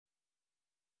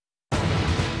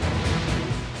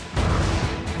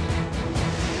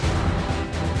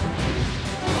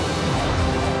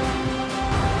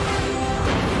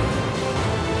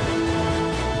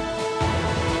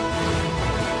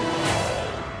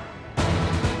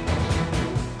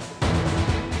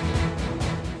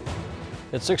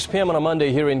It's 6 p.m. on a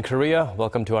Monday here in Korea.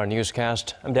 Welcome to our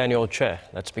newscast. I'm Daniel Che.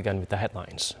 Let's begin with the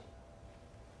headlines.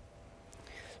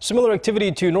 Similar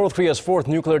activity to North Korea's fourth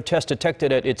nuclear test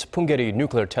detected at its Punggye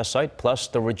nuclear test site. Plus,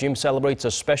 the regime celebrates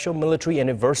a special military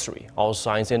anniversary. All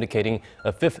signs indicating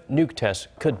a fifth nuke test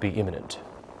could be imminent.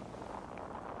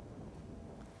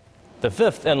 The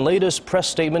fifth and latest press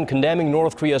statement condemning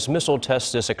North Korea's missile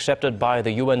test is accepted by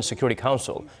the UN Security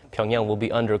Council. Pyongyang will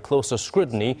be under closer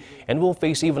scrutiny and will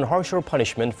face even harsher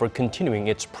punishment for continuing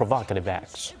its provocative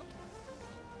acts.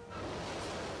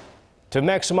 To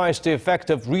maximize the effect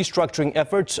of restructuring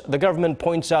efforts, the government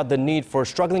points out the need for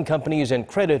struggling companies and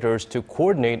creditors to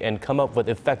coordinate and come up with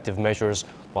effective measures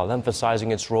while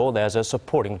emphasizing its role as a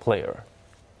supporting player.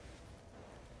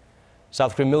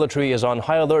 South Korean military is on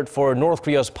high alert for North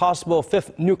Korea's possible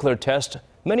fifth nuclear test.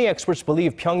 Many experts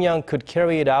believe Pyongyang could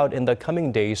carry it out in the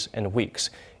coming days and weeks.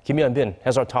 Kim Hyun-bin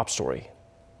has our top story.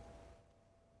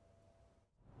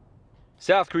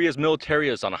 South Korea's military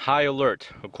is on high alert,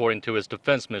 according to its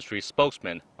defense ministry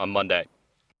spokesman on Monday.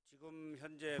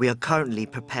 We are currently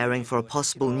preparing for a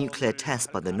possible nuclear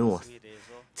test by the North.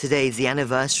 Today is the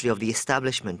anniversary of the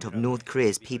establishment of North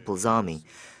Korea's People's Army,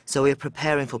 so we are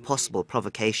preparing for possible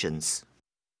provocations.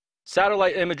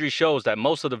 Satellite imagery shows that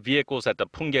most of the vehicles at the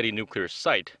Punggye nuclear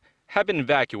site have been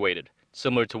evacuated,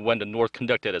 similar to when the North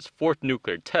conducted its fourth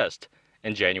nuclear test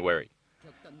in January.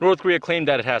 North Korea claimed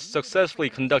that it has successfully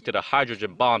conducted a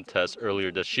hydrogen bomb test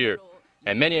earlier this year,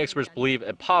 and many experts believe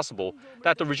it possible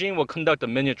that the regime will conduct a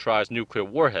miniaturized nuclear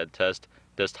warhead test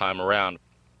this time around.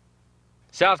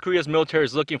 South Korea's military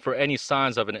is looking for any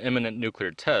signs of an imminent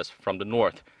nuclear test from the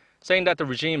North, saying that the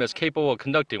regime is capable of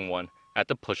conducting one at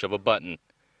the push of a button.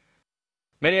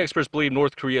 Many experts believe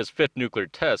North Korea's fifth nuclear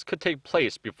test could take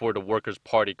place before the Workers'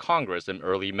 Party Congress in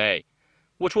early May,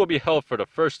 which will be held for the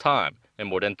first time in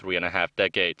more than 3.5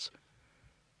 decades.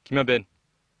 Kim Hyun-bin,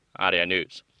 Arirang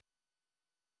News.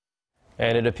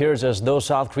 And it appears as though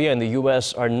South Korea and the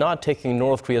U.S. are not taking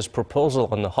North Korea's proposal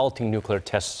on the halting nuclear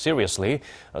tests seriously.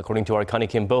 According to our Connie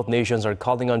Kim, both nations are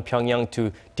calling on Pyongyang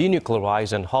to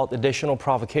denuclearize and halt additional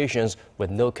provocations with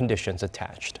no conditions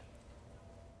attached.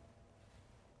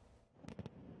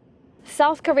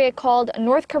 South Korea called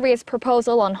North Korea's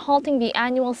proposal on halting the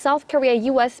annual South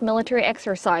Korea-U.S. military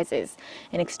exercises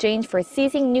in exchange for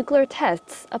ceasing nuclear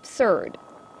tests absurd.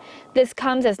 This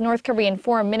comes as North Korean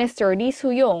Foreign Minister Lee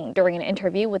Soo-yong, during an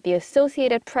interview with the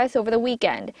Associated Press over the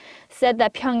weekend, said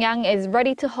that Pyongyang is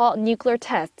ready to halt nuclear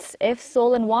tests if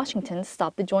Seoul and Washington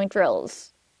stop the joint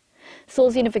drills.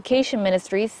 Seoul's Unification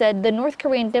Ministry said the North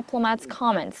Korean diplomat's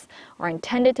comments are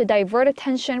intended to divert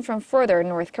attention from further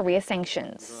North Korea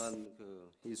sanctions.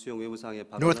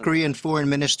 North Korean Foreign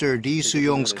Minister Lee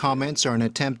Soo-yong's comments are an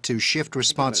attempt to shift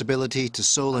responsibility to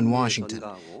Seoul and Washington.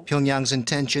 Pyongyang's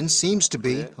intention seems to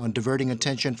be on diverting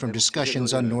attention from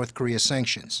discussions on North Korea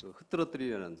sanctions.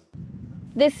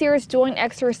 This year's joint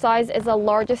exercise is the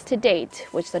largest to date,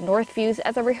 which the North views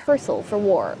as a rehearsal for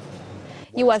war.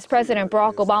 U.S. President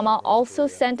Barack Obama also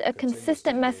sent a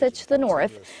consistent message to the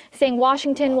North, saying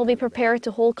Washington will be prepared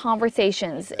to hold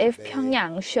conversations if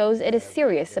Pyongyang shows it is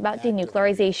serious about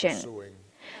denuclearization.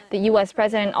 The U.S.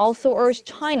 president also urged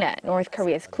China, North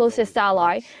Korea's closest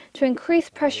ally, to increase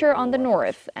pressure on the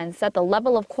North and said the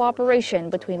level of cooperation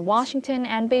between Washington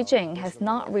and Beijing has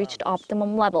not reached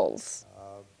optimum levels.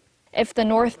 If the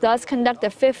North does conduct a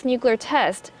fifth nuclear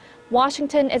test,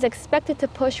 Washington is expected to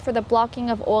push for the blocking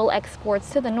of oil exports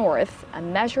to the North, a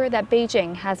measure that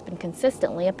Beijing has been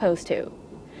consistently opposed to.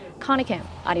 Connie Kim,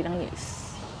 Arirang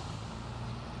News.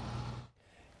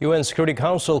 UN Security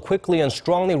Council quickly and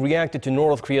strongly reacted to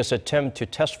North Korea's attempt to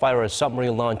test-fire a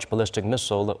submarine-launched ballistic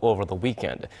missile over the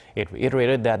weekend. It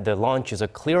reiterated that the launch is a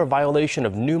clear violation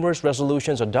of numerous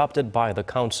resolutions adopted by the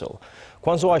Council.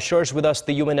 Kwon So-ah shares with us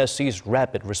the UNSC's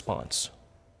rapid response.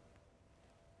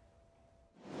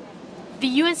 The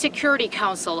UN Security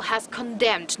Council has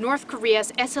condemned North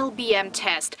Korea's SLBM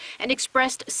test and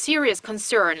expressed serious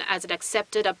concern as it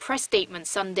accepted a press statement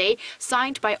Sunday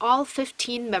signed by all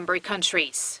 15 member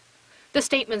countries. The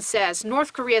statement says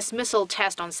North Korea's missile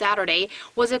test on Saturday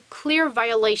was a clear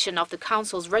violation of the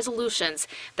Council's resolutions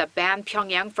that ban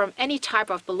Pyongyang from any type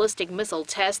of ballistic missile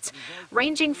tests,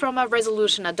 ranging from a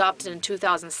resolution adopted in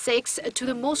 2006 to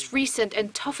the most recent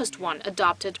and toughest one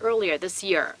adopted earlier this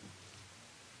year.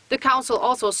 The Council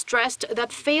also stressed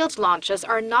that failed launches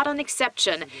are not an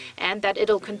exception and that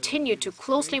it'll continue to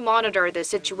closely monitor the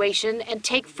situation and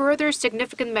take further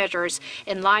significant measures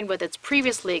in line with its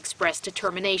previously expressed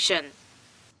determination.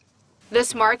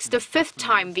 This marks the fifth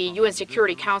time the UN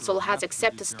Security Council has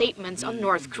accepted statements on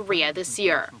North Korea this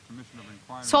year.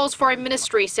 Seoul's foreign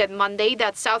ministry said Monday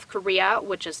that South Korea,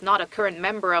 which is not a current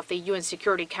member of the UN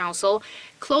Security Council,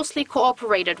 closely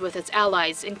cooperated with its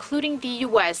allies, including the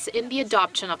US, in the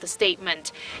adoption of the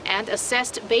statement, and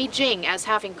assessed Beijing as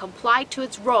having complied to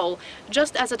its role,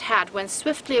 just as it had when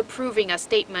swiftly approving a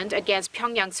statement against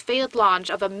Pyongyang's failed launch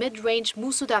of a mid-range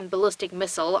Musudan ballistic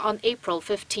missile on April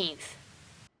 15th.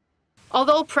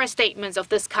 Although press statements of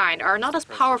this kind are not as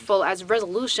powerful as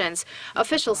resolutions,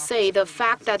 officials say the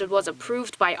fact that it was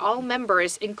approved by all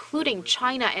members, including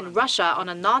China and Russia, on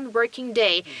a non-working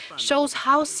day shows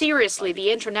how seriously the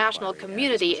international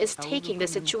community is taking the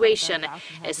situation,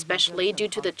 especially due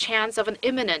to the chance of an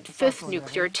imminent fifth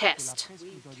nuclear test.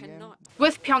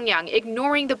 With Pyongyang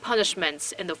ignoring the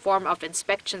punishments in the form of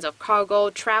inspections of cargo,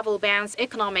 travel bans,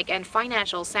 economic and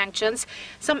financial sanctions,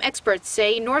 some experts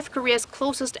say North Korea's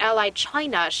closest ally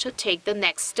China should take the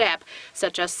next step,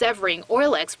 such as severing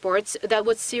oil exports that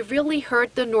would severely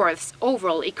hurt the North's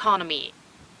overall economy.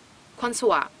 Kwon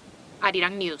So-ah,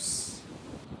 Arirang News.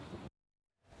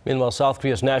 Meanwhile, South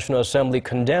Korea's National Assembly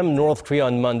condemned North Korea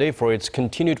on Monday for its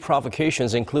continued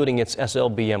provocations, including its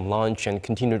SLBM launch and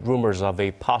continued rumors of a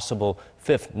possible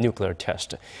fifth nuclear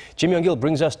test. Jim Young-gil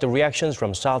brings us the reactions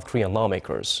from South Korean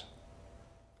lawmakers.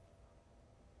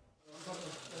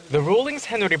 The ruling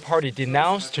Saenuri Party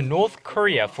denounced North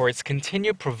Korea for its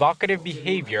continued provocative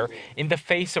behavior in the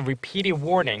face of repeated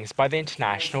warnings by the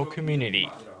international community.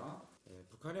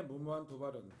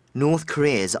 North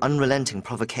Korea's unrelenting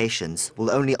provocations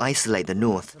will only isolate the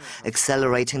North,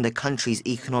 accelerating the country's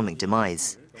economic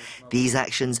demise. These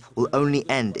actions will only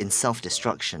end in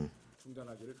self-destruction.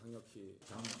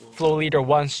 Floor Leader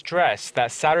Won stressed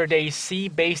that Saturday's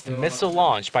sea-based missile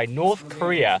launch by North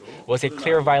Korea was a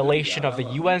clear violation of the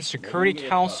UN Security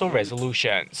Council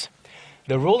resolutions.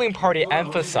 The ruling party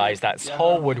emphasized that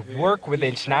Seoul would work with the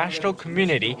international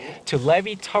community to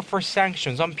levy tougher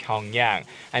sanctions on Pyongyang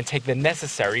and take the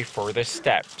necessary further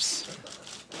steps.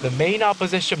 The main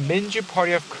opposition Minju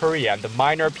Party of Korea and the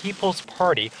Minor People's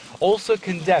Party also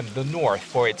condemned the North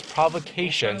for its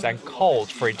provocations and called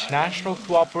for international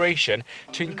cooperation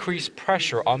to increase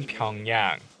pressure on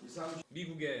Pyongyang.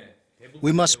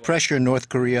 We must pressure North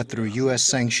Korea through U.S.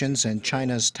 sanctions and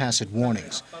China's tacit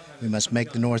warnings. We must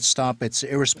make the North stop its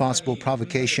irresponsible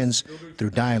provocations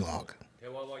through dialogue.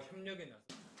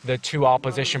 The two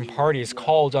opposition parties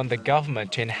called on the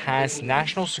government to enhance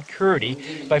national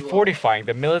security by fortifying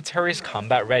the military's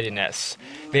combat readiness.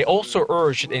 They also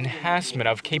urged enhancement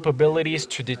of capabilities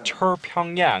to deter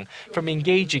Pyongyang from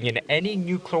engaging in any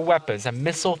nuclear weapons and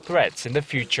missile threats in the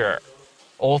future.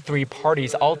 All three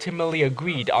parties ultimately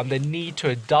agreed on the need to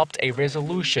adopt a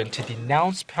resolution to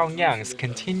denounce Pyongyang's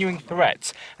continuing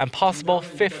threats and possible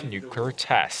fifth nuclear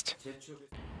test.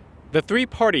 The three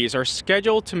parties are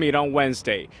scheduled to meet on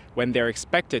Wednesday, when they're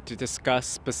expected to discuss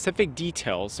specific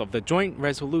details of the joint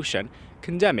resolution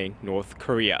condemning North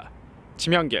Korea.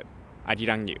 Jim Young-gil,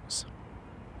 Arirang News.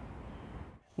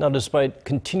 Now, despite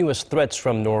continuous threats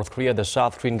from North Korea, the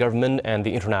South Korean government and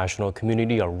the international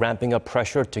community are ramping up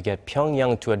pressure to get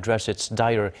Pyongyang to address its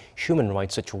dire human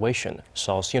rights situation.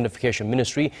 Seoul's Unification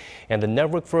Ministry and the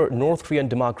Network for North Korean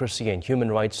Democracy and Human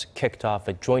Rights kicked off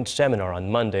a joint seminar on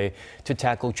Monday to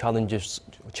tackle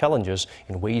challenges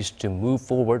in ways to move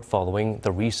forward following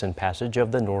the recent passage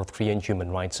of the North Korean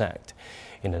Human Rights Act.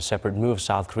 In a separate move,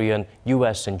 South Korean,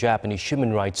 U.S. and Japanese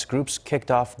human rights groups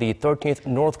kicked off the 13th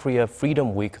North Korea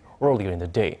Freedom Week earlier in the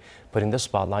day, putting the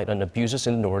spotlight on abuses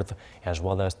in the North, as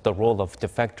well as the role of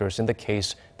defectors in the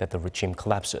case that the regime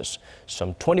collapses.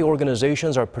 Some 20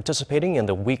 organizations are participating in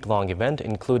the week-long event,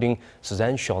 including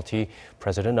Suzanne Schulte,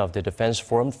 president of the Defense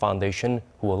Forum Foundation,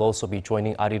 who will also be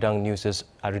joining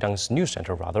Arirang's News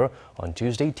Center on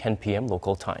Tuesday, 10 p.m.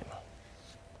 local time.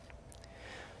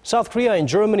 South Korea and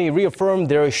Germany reaffirmed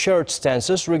their shared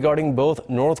stances regarding both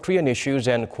North Korean issues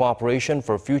and cooperation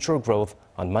for future growth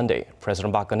on Monday.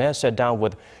 President Park Geun-hye sat down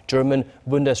with German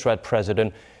Bundesrat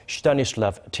President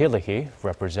Stanislav Tillich,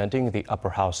 representing the upper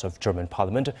house of German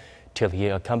Parliament.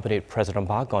 Tillich accompanied President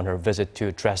Park on her visit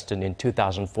to Dresden in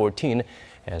 2014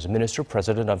 as Minister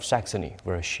President of Saxony,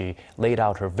 where she laid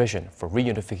out her vision for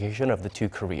reunification of the two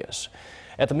Koreas.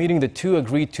 At the meeting, the two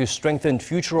agreed to strengthen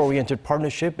future-oriented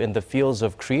partnership in the fields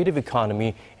of creative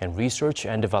economy and research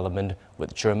and development,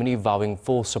 with Germany vowing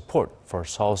full support for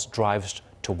Seoul's drives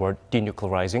toward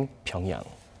denuclearizing Pyongyang.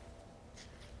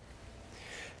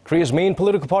 Korea's main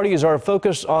political parties are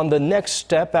focused on the next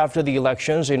step after the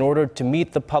elections in order to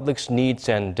meet the public's needs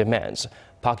and demands.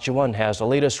 Park Ji-won has the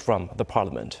latest from the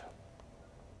parliament.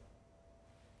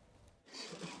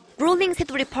 ruling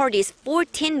Saturday Party's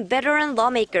 14 veteran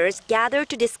lawmakers gathered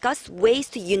to discuss ways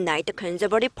to unite the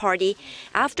Conservative Party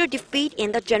after defeat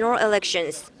in the general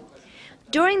elections.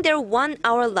 During their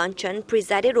one-hour luncheon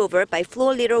presided over by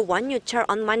Floor Leader Won Yu-chul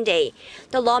on Monday,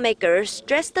 the lawmakers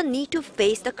stressed the need to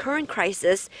face the current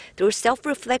crisis through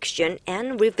self-reflection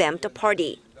and revamp the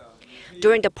party.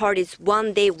 During the party's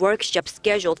one-day workshop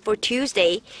scheduled for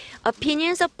Tuesday,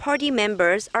 opinions of party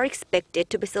members are expected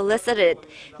to be solicited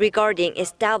regarding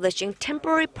establishing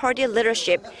temporary party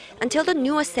leadership until the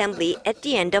new assembly at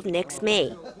the end of next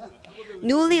May.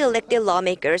 Newly elected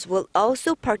lawmakers will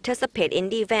also participate in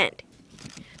the event.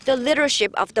 The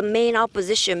leadership of the main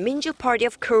opposition Minju Party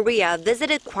of Korea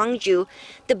visited Gwangju,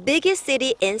 the biggest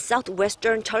city in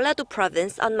southwestern Jeollado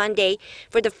province, on Monday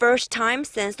for the first time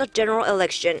since the general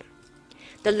election.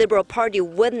 The Liberal Party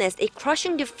witnessed a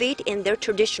crushing defeat in their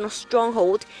traditional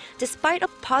stronghold despite a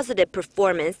positive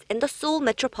performance in the Seoul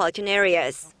metropolitan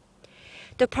areas.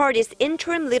 The party's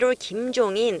interim leader Kim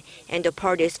Jong-in and the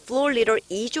party's floor leader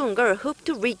Lee Jong-il hope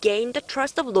to regain the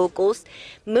trust of locals,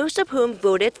 most of whom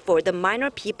voted for the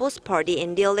minor People's Party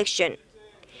in the election.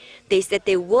 They said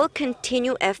they will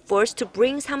continue efforts to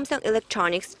bring Samsung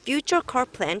Electronics' future car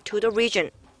plant to the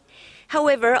region.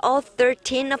 However, all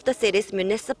 13 of the city's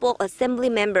municipal assembly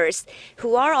members,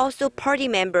 who are also party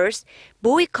members,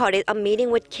 boycotted a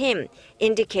meeting with Kim,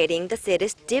 indicating the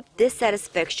city's deep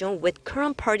dissatisfaction with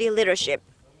current party leadership.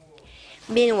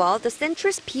 Meanwhile, the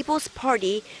centrist People's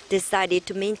Party decided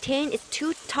to maintain its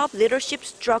two-top leadership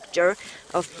structure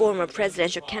of former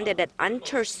presidential candidate An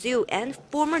Cheol-soo and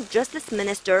former Justice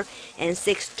Minister and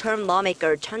sixth-term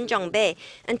lawmaker Chun Jung-bae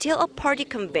until a party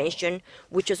convention,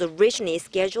 which was originally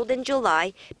scheduled in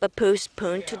July but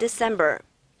postponed to December.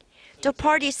 The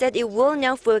party said it will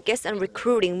now focus on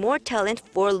recruiting more talent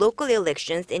for local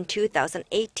elections in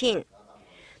 2018.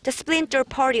 The splinter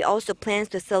party also plans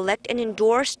to select and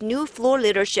endorse new floor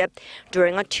leadership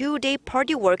during a two-day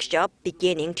party workshop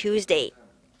beginning Tuesday.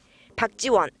 Park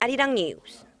Ji-won, Arirang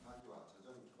News.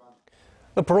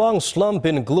 A prolonged slump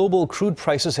in global crude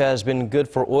prices has been good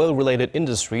for oil-related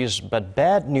industries, but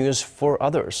bad news for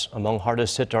others. Among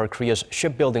hardest hit are Korea's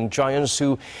shipbuilding giants,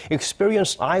 who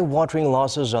experienced eye-watering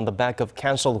losses on the back of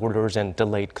canceled orders and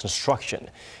delayed construction.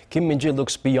 Kim Min-ji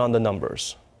looks beyond the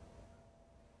numbers.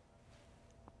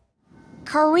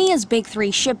 Korea's big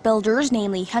three shipbuilders,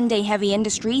 namely Hyundai Heavy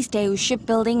Industries, Daewoo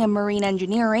Shipbuilding and Marine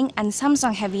Engineering, and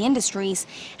Samsung Heavy Industries,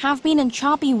 have been in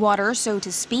choppy water, so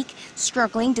to speak,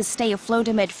 struggling to stay afloat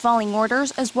amid falling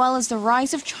orders as well as the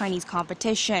rise of Chinese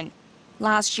competition.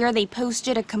 Last year, they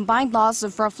posted a combined loss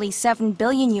of roughly $7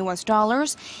 billion,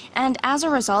 and as a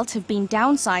result have been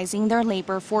downsizing their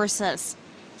labor forces.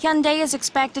 Hyundai is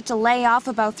expected to lay off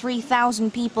about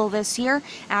 3,000 people this year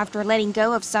after letting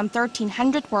go of some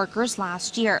 1,300 workers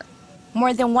last year.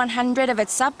 More than 100 of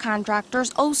its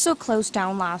subcontractors also closed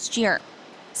down last year.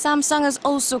 Samsung has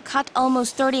also cut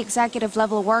almost 30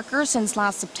 executive-level workers since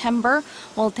last September,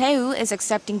 while Daewoo is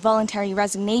accepting voluntary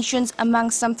resignations among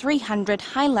some 300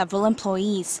 high-level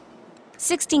employees.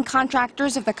 16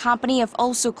 contractors of the company have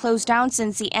also closed down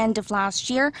since the end of last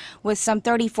year, with some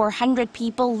 3,400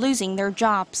 people losing their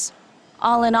jobs.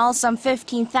 All in all, some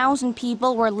 15,000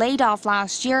 people were laid off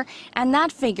last year, and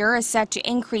that figure is set to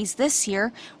increase this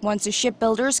year once the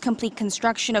shipbuilders complete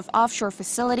construction of offshore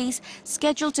facilities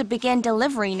scheduled to begin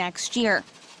delivery next year.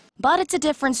 But it's a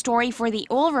different story for the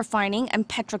oil refining and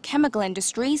petrochemical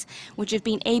industries, which have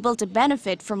been able to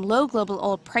benefit from low global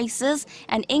oil prices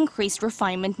and increased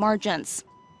refinement margins.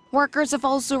 Workers have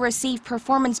also received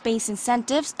performance-based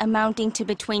incentives amounting to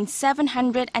between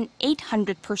 700% and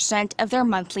 800% of their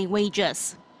monthly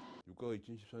wages.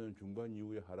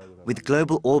 With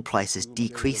global oil prices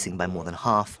decreasing by more than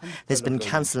half, there's been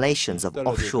cancellations of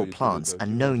offshore plants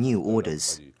and no new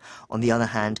orders. On the other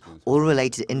hand,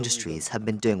 oil-related industries have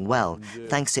been doing well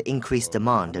thanks to increased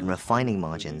demand and refining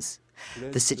margins.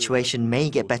 The situation may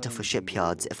get better for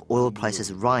shipyards if oil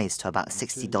prices rise to about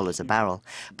 $60 a barrel,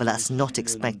 but that's not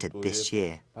expected this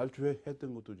year.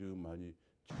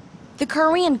 The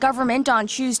Korean government on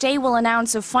Tuesday will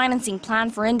announce a financing plan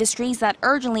for industries that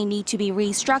urgently need to be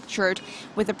restructured,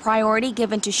 with a priority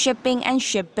given to shipping and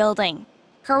shipbuilding.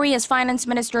 Korea's Finance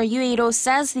Minister Yoo Il-ho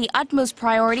says the utmost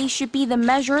priority should be the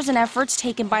measures and efforts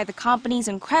taken by the companies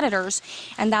and creditors,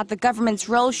 and that the government's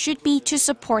role should be to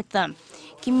support them.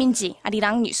 Kim Min-ji,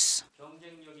 Arirang News.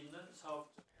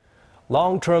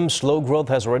 Long-term slow growth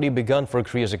has already begun for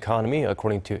Korea's economy,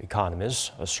 according to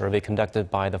Economists. A survey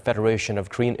conducted by the Federation of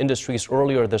Korean Industries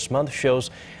earlier this month shows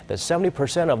that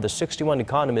 70% of the 61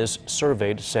 economists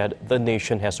surveyed said the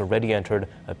nation has already entered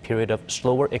a period of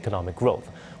slower economic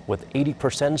growth, with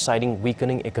 80% citing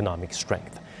weakening economic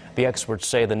strength. The experts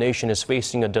say the nation is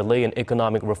facing a delay in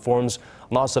economic reforms,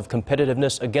 loss of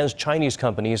competitiveness against Chinese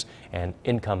companies, and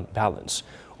income balance.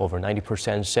 Over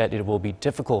 90% said it will be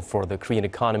difficult for the Korean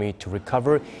economy to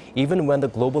recover even when the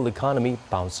global economy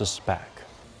bounces back.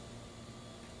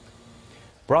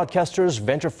 Broadcasters,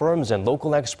 venture firms, and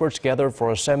local experts gathered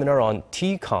for a seminar on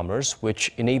T-commerce,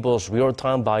 which enables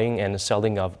real-time buying and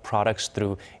selling of products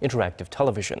through interactive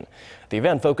television. The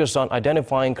event focused on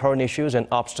identifying current issues and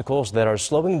obstacles that are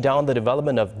slowing down the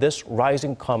development of this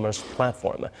rising commerce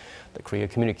platform. The Korea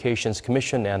Communications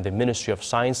Commission and the Ministry of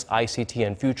Science, ICT,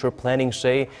 and Future Planning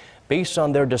say, based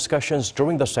on their discussions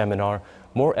during the seminar,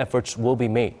 more efforts will be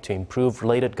made to improve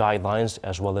related guidelines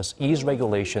as well as ease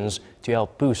regulations to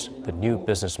help boost the new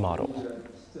business model.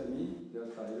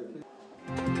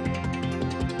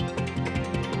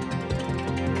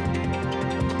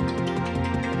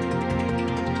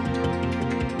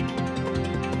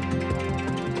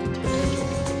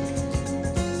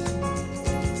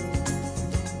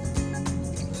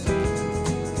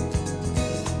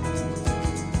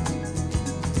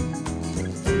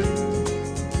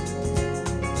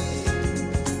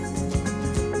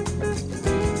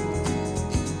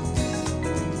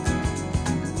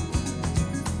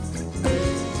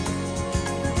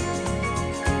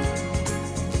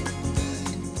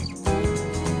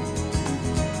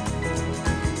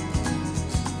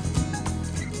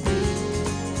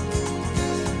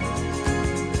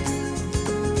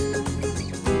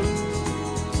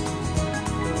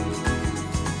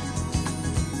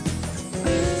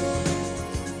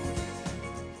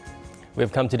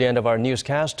 We've come to the end of our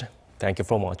newscast. Thank you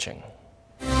for watching.